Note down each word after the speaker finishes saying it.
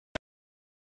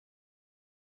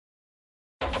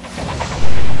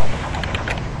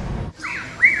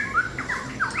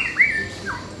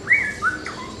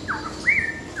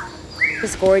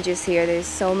It's gorgeous here. There's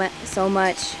so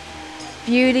much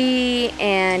beauty,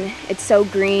 and it's so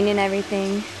green and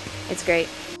everything. It's great.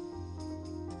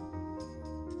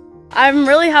 I'm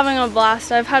really having a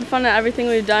blast. I've had fun at everything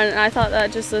we've done, and I thought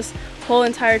that just this whole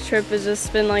entire trip has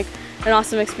just been like an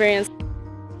awesome experience.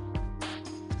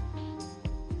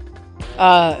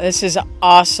 This is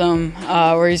awesome.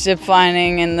 We're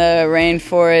zip-lining in the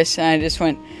rainforest, and I just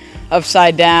went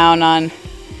upside down on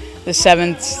the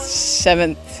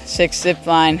sixth zip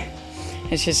line.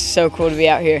 It's just so cool to be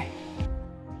out here.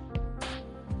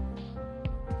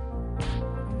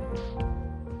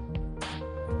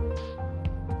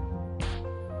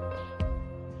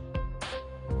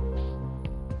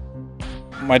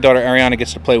 My daughter Ariana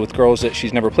gets to play with girls that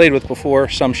she's never played with before,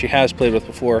 some she has played with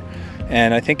before,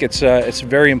 and I think it's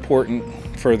very important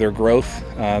for their growth.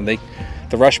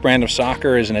 The Rush brand of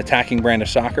soccer is an attacking brand of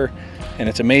soccer, and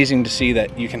it's amazing to see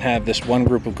that you can have this one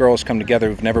group of girls come together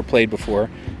who've never played before,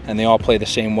 and they all play the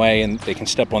same way, and they can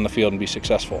step on the field and be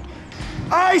successful.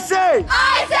 I say!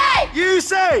 I say! You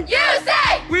say! You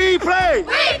say! We play!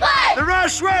 We play! The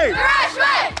Rush way! The Rush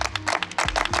way!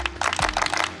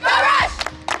 Go Rush!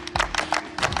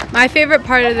 My favorite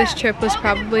part of this trip was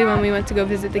probably when we went to go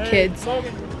visit the kids.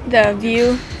 The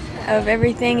view of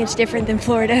everything is different than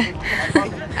Florida.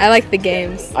 I like the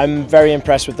games. I'm very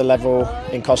impressed with the level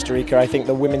in Costa Rica. I think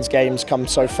the women's games come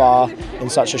so far in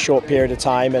such a short period of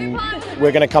time, and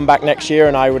we're going to come back next year,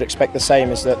 and I would expect the same,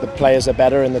 is that the players are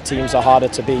better and the teams are harder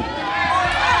to beat.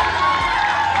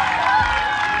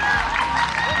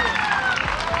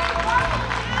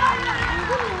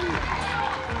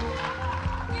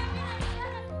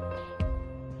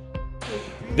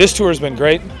 This tour has been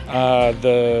great.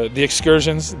 The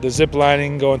excursions, the zip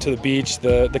lining, going to the beach,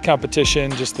 the competition,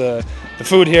 just the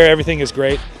food here, everything is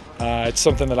great. It's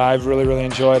something that I've really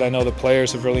enjoyed. I know the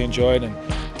players have really enjoyed, and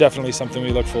definitely something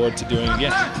we look forward to doing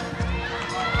again.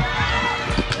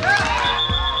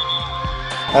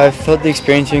 I felt the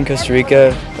experience here in Costa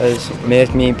Rica has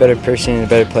made me a better person and a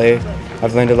better player.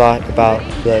 I've learned a lot about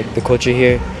the culture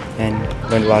here and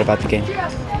learned a lot about the game.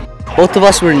 Both of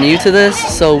us were new to this,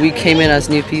 so we came in as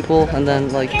new people and then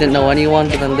didn't know anyone,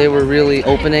 but then they were really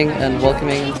opening and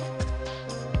welcoming.